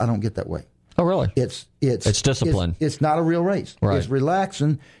stuff, I don't get that way. Oh, really? It's discipline. It's not a real race. Right. It's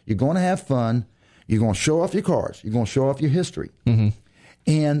relaxing. You're going to have fun. You're going to show off your cars. You're going to show off your history.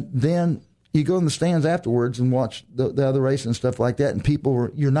 And then you go in the stands afterwards and watch the other race and stuff like that,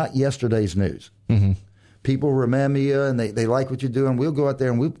 and you're not yesterday's news. Mm-hmm. People remember you, and they like what you're doing. We'll go out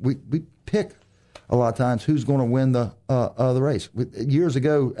there and we pick a lot of times who's going to win the race. Years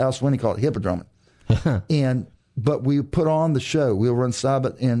ago, Al Swinney called it hippodroming. But we put on the show. We'll run side,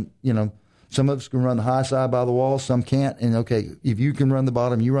 and some of us can run the high side by the wall, some can't. And okay, if you can run the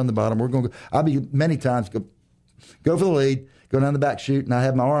bottom, you run the bottom. We're going to go. I'll be many times go for the lead, go down the back chute, and I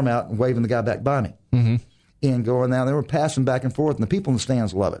have my arm out and waving the guy back by me. Mm-hmm. And going down there, we're passing back and forth, and the people in the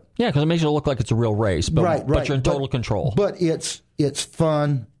stands love it. Yeah, because it makes it look like it's a real race, but you're in total control. But it's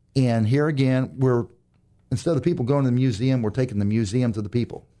fun, and here again, instead of the people going to the museum, we're taking the museum to the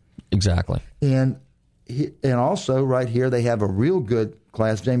people. Exactly. And also right here, they have a real good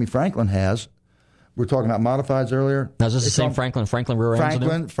class. Jamie Franklin has. We were talking about modifieds earlier. Now, is this the same Franklin rear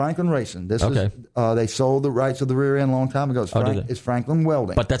end? Franklin Racing. This okay. is they sold the rights of the rear end a long time ago. It's Franklin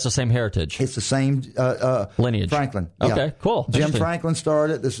Welding. But that's the same heritage. It's the same lineage. Franklin. Okay, yeah. cool. Jim Franklin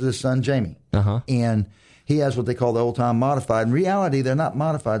started it. This is his son Jamie. Uh-huh. And he has what they call the old time modified. In reality, they're not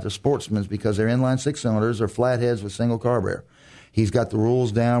modified. They're sportsmen because they're inline 6-cylinders or flatheads with single carburetor. He's got the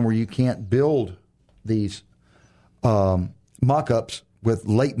rules down where you can't build these mock-ups with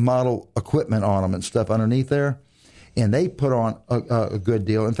late model equipment on them and stuff underneath there. And they put on a good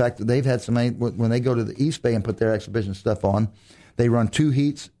deal. In fact, they've had when they go to the East Bay and put their exhibition stuff on, they run 2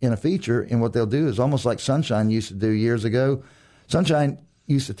 heats in a feature. And what they'll do is almost like Sunshine used to do years ago. Sunshine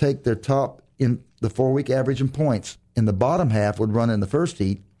used to take their top in the 4-week average in points, and the bottom half would run in the first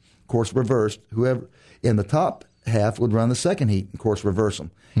heat, of course reversed. Whoever in the top half would run the second heat, of course reverse them.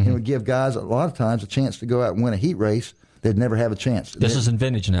 Mm-hmm. And it would give guys a lot of times a chance to go out and win a heat race. They'd never have a chance. This is in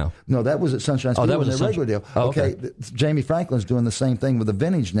vintage now. No, that was at Sunshine Speedway. That was their regular deal. Oh, okay. Jamie Franklin's doing the same thing with the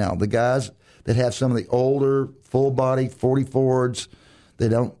vintage now. The guys that have some of the older full body 40 Fords, they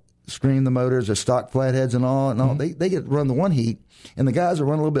don't scream the motors, they're stock flatheads and all. Mm-hmm. They get to run the 1 heat, and the guys that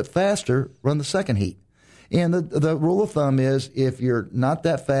run a little bit faster run the 2nd heat. And the rule of thumb is if you're not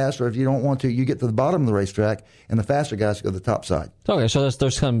that fast or if you don't want to, you get to the bottom of the racetrack, and the faster guys go to the top side. Okay, so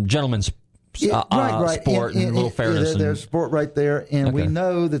there's some gentlemen's right. sport and a little fairness. There's sport right there, and we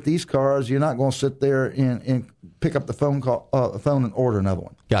know that these cars, you're not going to sit there and pick up the phone and order another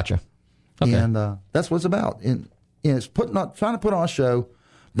one. Gotcha. Okay. And that's what it's about. And it's trying to put on a show,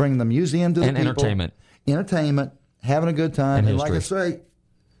 bring the museum to the people. Entertainment, having a good time. And like I say,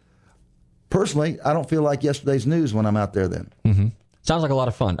 personally, I don't feel like yesterday's news when I'm out there then. Mm-hmm. Sounds like a lot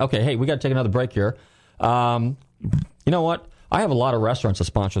of fun. Okay, hey, we got to take another break here. You know what? I have a lot of restaurants that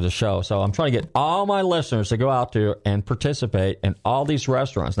sponsor the show, so I'm trying to get all my listeners to go out there and participate in all these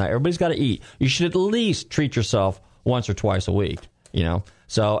restaurants. Now, everybody's got to eat. You should at least treat yourself once or twice a week,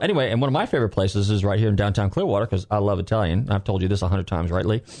 So anyway, and one of my favorite places is right here in downtown Clearwater because I love Italian. I've told you this 100 times, right,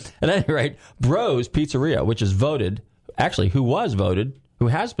 Lee? At any rate, Bros Pizzeria, which is who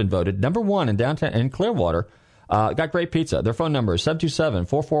has been voted number 1 in downtown in Clearwater, got great pizza. Their phone number is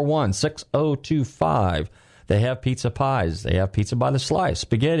 727-441-6025. They have pizza pies. They have pizza by the slice,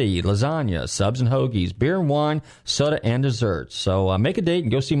 spaghetti, lasagna, subs and hoagies, beer and wine, soda, and desserts. So make a date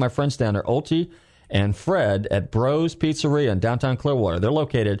and go see my friends down there, Ulti and Fred at Bros Pizzeria in downtown Clearwater. They're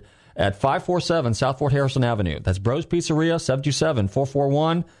located at 547 South Fort Harrison Avenue. That's Bros Pizzeria,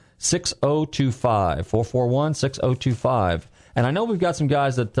 727-441-6025, 441-6025. And I know we've got some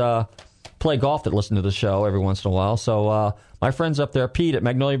guys that play golf that listen to the show every once in a while. So my friends up there, Pete at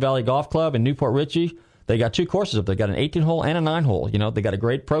Magnolia Valley Golf Club in Newport Richey, they got 2 courses up there. They got an 18-hole and a 9-hole. They got a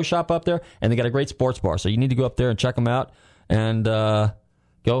great pro shop up there, and they got a great sports bar. So you need to go up there and check them out and go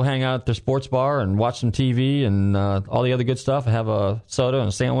hang out at their sports bar and watch some TV and all the other good stuff. Have a soda and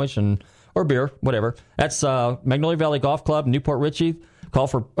a sandwich or beer, whatever. That's Magnolia Valley Golf Club, Newport Richey. Call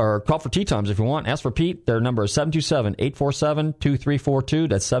for tee times if you want. Ask for Pete. Their number is 727-847-2342.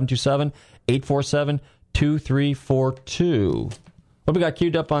 That's 727-847-2342. What we got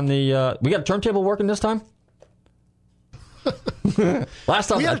queued up on the... we got a turntable working this time? Last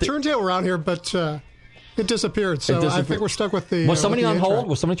time... We had a turntable around here, but it disappeared. So I think we're stuck with the... Was somebody on hold?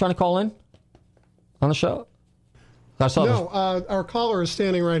 Was somebody trying to call in on the show? No, our caller is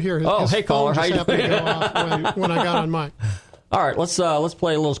standing right here. Hey, caller. How you doing? Go off when I got on mic. All right, let's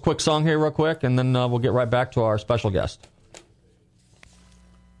play a little quick song here real quick, and then we'll get right back to our special guest.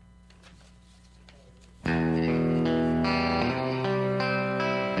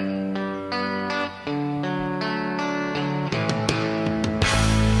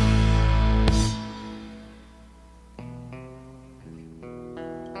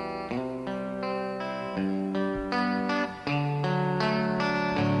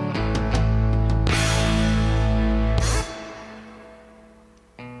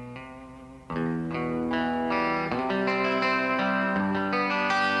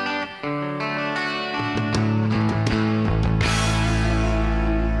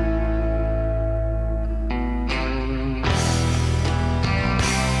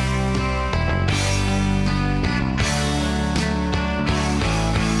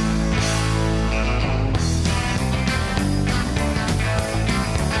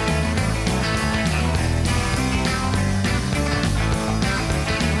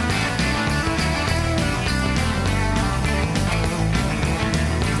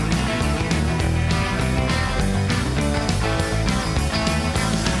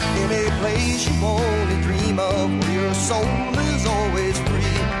 place you only dream of, where your soul is always free.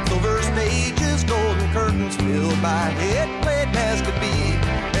 Silver stages, golden curtains filled by head-played as could be.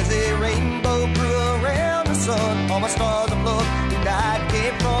 As a rainbow grew around the sun, all my stars of love who died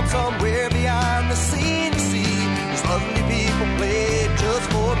came from somewhere beyond the sea. To see these lovely people played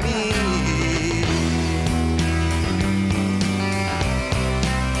just for me.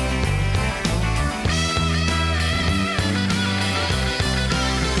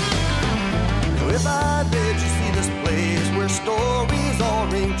 If I let you see this place where stories all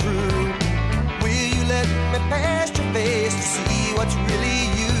ring true, will you let me past your face to see what's really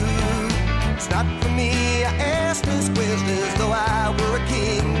you? It's not for me, I ask this question as though I were a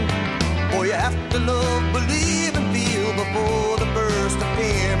king. Boy, you have to love, believe, and feel before the burst of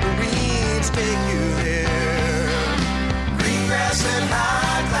tambourines take you there. Green grass and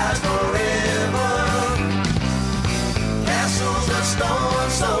high clouds forever, castles of stone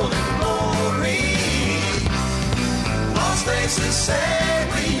sold in glory. Lost faces say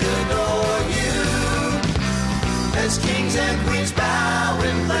we adore you, as kings and queens bow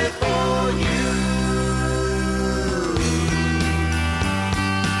and play for you.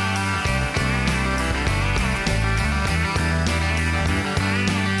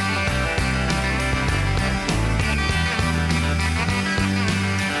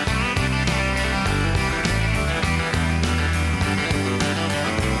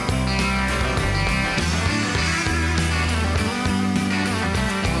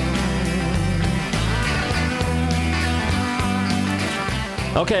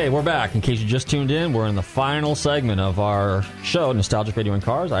 Okay, we're back. In case you just tuned in, we're in the final segment of our show, Nostalgic Radio and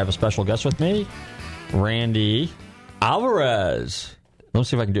Cars. I have a special guest with me, Randy Alverez. Let me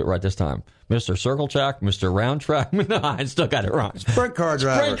see if I can do it right this time. Mr. Circle Track, Mr. Round Track. No, I still got it wrong. Sprint car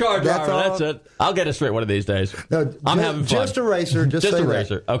driver. Sprint car driver, that's it. I'll get it straight one of these days. No, I'm having fun. Just a racer. Just a that.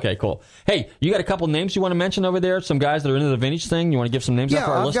 racer. Okay, cool. Hey, you got a couple names you want to mention over there? Some guys that are into the vintage thing? You want to give some names out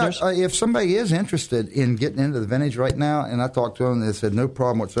for our listeners? If somebody is interested in getting into the vintage right now, and I talked to them, they said no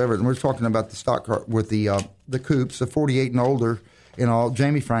problem whatsoever. And we're talking about the stock car with the coupes, the 48 and older. You know,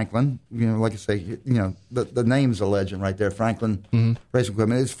 Jamie Franklin, like I say, the name's a legend right there, Franklin Racing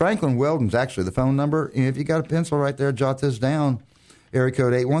Equipment. It's Franklin Weldon's actually the phone number. And if you got a pencil right there, jot this down, area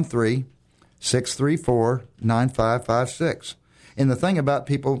code 813-634-9556. And the thing about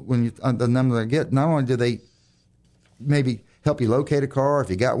people, when you the number they get, not only do they maybe help you locate a car, if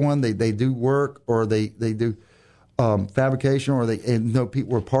you got one, they do work, or they do fabrication, or they know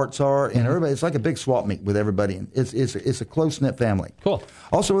people where parts are, and everybody. It's like a big swap meet with everybody. And it's a close knit family. Cool.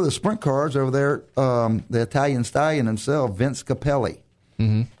 Also with the sprint cars over there, the Italian stallion himself, Vince Capelli,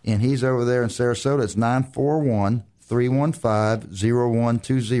 and he's over there in Sarasota. It's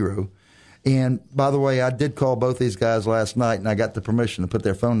 941-315-0120. And by the way, I did call both these guys last night, and I got the permission to put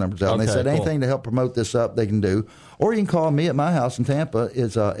their phone numbers out. And they said anything to help promote this up, they can do. Or you can call me at my house in Tampa.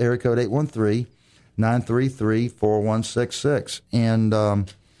 It's area code 813-933-4166. And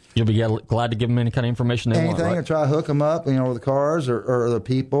you'll be glad to give them any kind of information they want, right? Anything, or try to hook them up, with the cars or the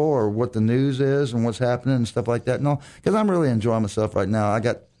people, or what the news is and what's happening and stuff like that. No, because I'm really enjoying myself right now. I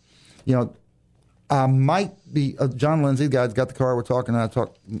got, I might be, John Lindsay, the guy's got the car we're talking, I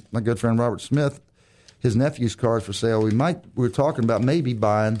talked, my good friend Robert Smith, his nephew's car's for sale. We're talking about maybe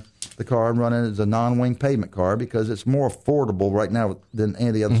buying the car and running it as a non-wing pavement car, because it's more affordable right now than any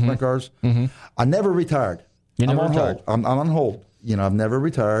of the other sprint cars. I never retired. You never retired? I'm on hold. I've never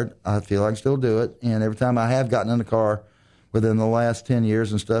retired. I feel I can still do it. And every time I have gotten in the car within the last 10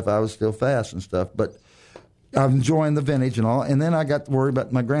 years and stuff, I was still fast and stuff. But I'm enjoying the vintage and all. And then I got to worry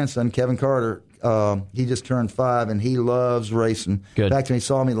about my grandson, Kevin Carter. He just turned 5, and he loves racing. Good. In fact, when he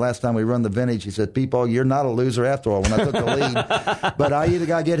saw me the last time we run the vintage, he said, "People, you're not a loser after all," when I took the lead. But I either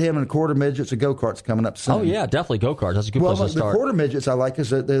got to get him in quarter midgets or go-karts coming up soon. Oh, yeah, definitely go-karts. That's a good place to start. The quarter midgets I like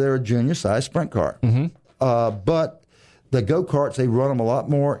because they're a junior-sized sprint car. But the go-karts, they run them a lot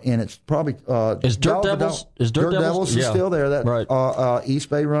more, and it's probably... Is Dirt Devils is still there. That right.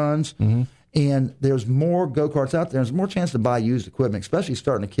 East Bay runs. And there's more go-karts out there. There's more chance to buy used equipment, especially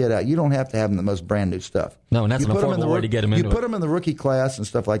starting a kid out. You don't have to have them the most brand-new stuff. No, and that's an affordable way to get them into it. You put them in the rookie class and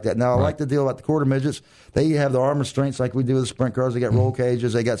stuff like that. Now, I like the deal about the quarter midgets. They have the armor strengths like we do with the sprint cars. They got roll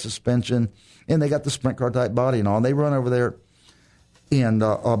cages, they got suspension, and they got the sprint car-type body and all. And they run over there in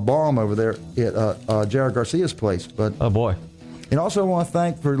Balm over there at Jared Garcia's place. But oh, boy. And also I want to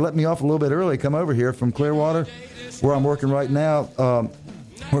thank for letting me off a little bit early, come over here from Clearwater, where I'm working right now.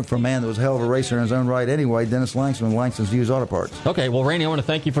 Worked for a man that was a hell of a racer in his own right anyway, Dennis Langston, Langston's Used Auto Parts. Okay, well, Randy, I want to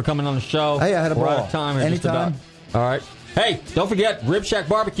thank you for coming on the show. Hey, I had a ball. We're out of time. Anytime. All right. Hey, don't forget, Rib Shack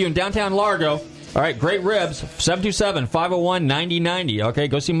Barbecue in downtown Largo. All right, great ribs. 727-501-9090. Okay,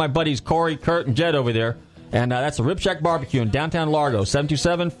 go see my buddies Corey, Kurt, and Jed over there. And that's the Rib Shack Barbecue in downtown Largo.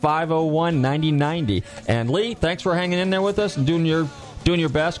 727-501-9090. And Lee, thanks for hanging in there with us and doing your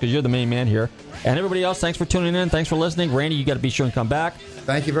best, because you're the main man here. And everybody else, thanks for tuning in. Thanks for listening. Randy, you got to be sure and come back.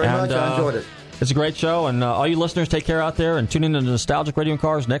 Thank you very much. I enjoyed it. It's a great show, and all you listeners, take care out there and tune in to Nostalgic Radio and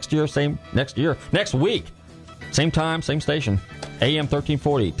Cars next week, same time, same station, AM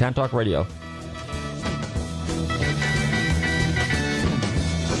 1340, Tan Talk Radio.